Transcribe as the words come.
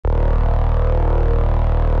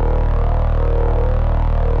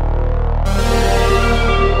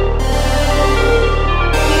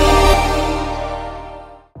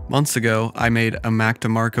Months ago, I made a Mac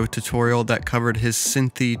Demarco tutorial that covered his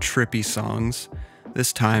synthy, trippy songs.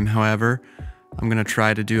 This time, however, I'm gonna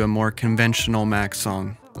try to do a more conventional Mac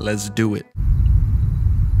song. Let's do it.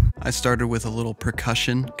 I started with a little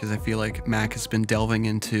percussion because I feel like Mac has been delving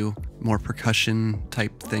into more percussion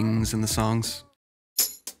type things in the songs.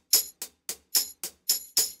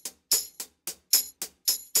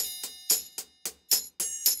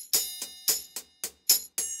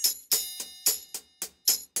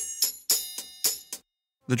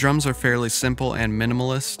 The drums are fairly simple and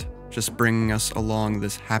minimalist, just bringing us along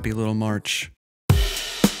this happy little march.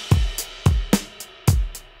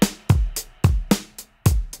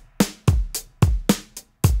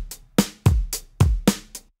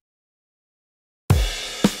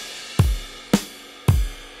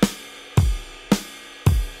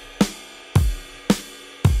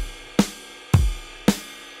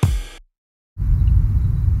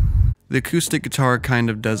 The acoustic guitar kind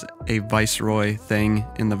of does a Viceroy thing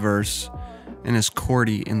in the verse and is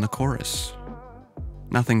chordy in the chorus.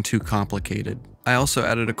 Nothing too complicated. I also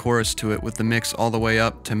added a chorus to it with the mix all the way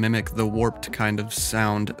up to mimic the warped kind of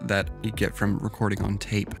sound that you get from recording on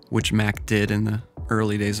tape, which Mac did in the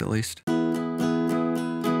early days at least.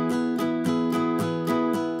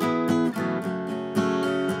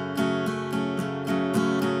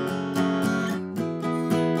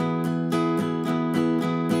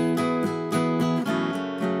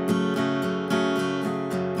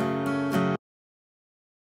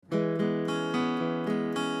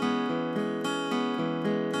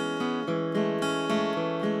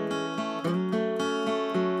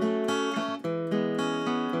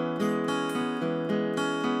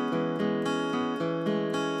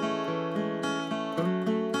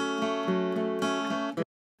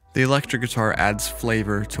 The electric guitar adds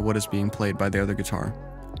flavor to what is being played by the other guitar.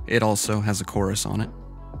 It also has a chorus on it.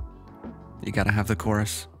 You gotta have the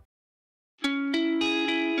chorus.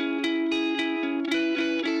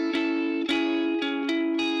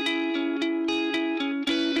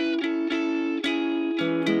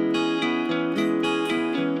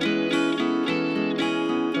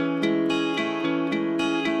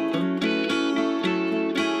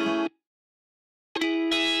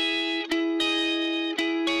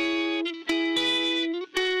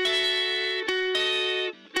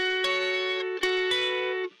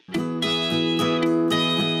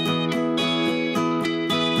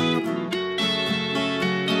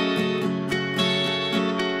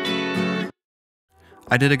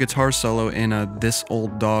 I did a guitar solo in a This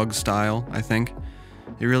Old Dog style, I think.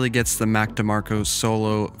 It really gets the Mac Demarco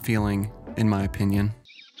solo feeling, in my opinion.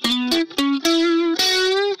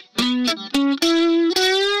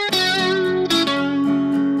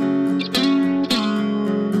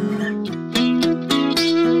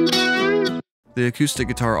 The acoustic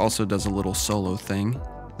guitar also does a little solo thing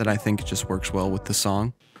that I think just works well with the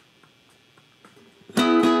song.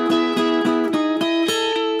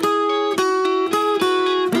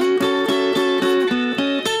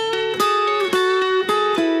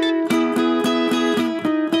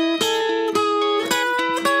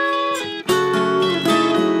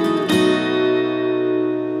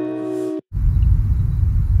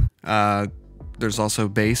 There's also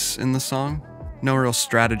bass in the song. No real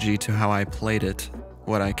strategy to how I played it.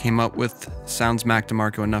 What I came up with sounds Mac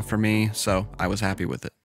Demarco enough for me, so I was happy with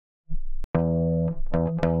it.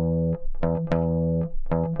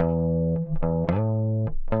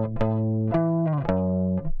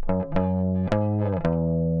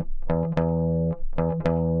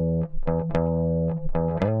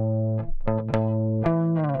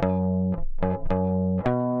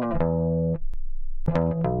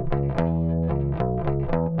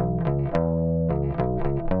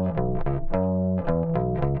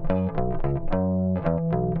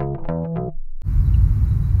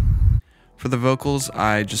 For the vocals,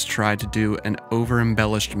 I just tried to do an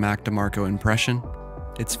over-embellished Mac Demarco impression.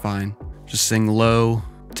 It's fine. Just sing low,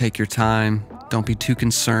 take your time, don't be too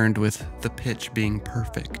concerned with the pitch being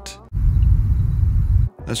perfect.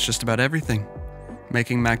 That's just about everything.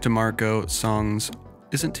 Making Mac Demarco songs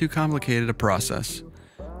isn't too complicated a process.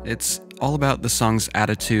 It's all about the song's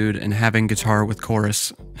attitude and having guitar with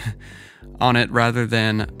chorus on it rather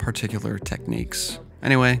than particular techniques.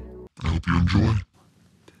 Anyway, I hope you enjoy.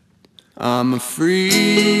 I'm a free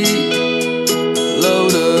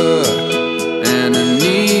loader and I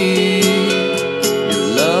need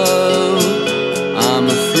your love. I'm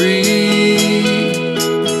a free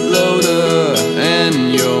loader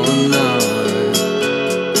and you're not.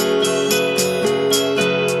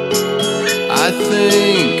 I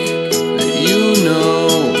think that you know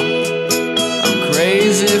I'm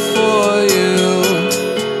crazy for you.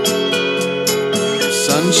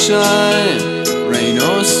 Sunshine sunshine, rain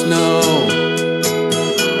or snow,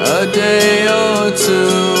 a day or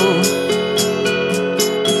two.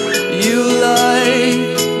 You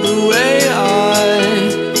like the way I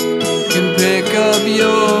can pick up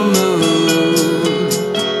your mood.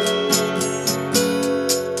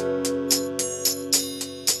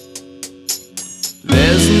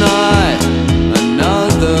 There's not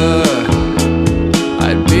another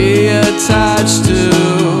I'd be attached to.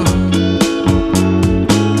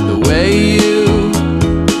 The way you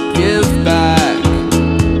give back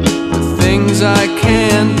the things I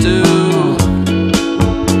can't do.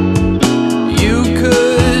 You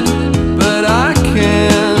could, but I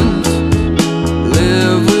can't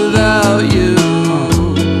live without you.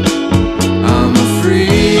 I'm a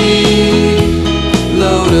freeloader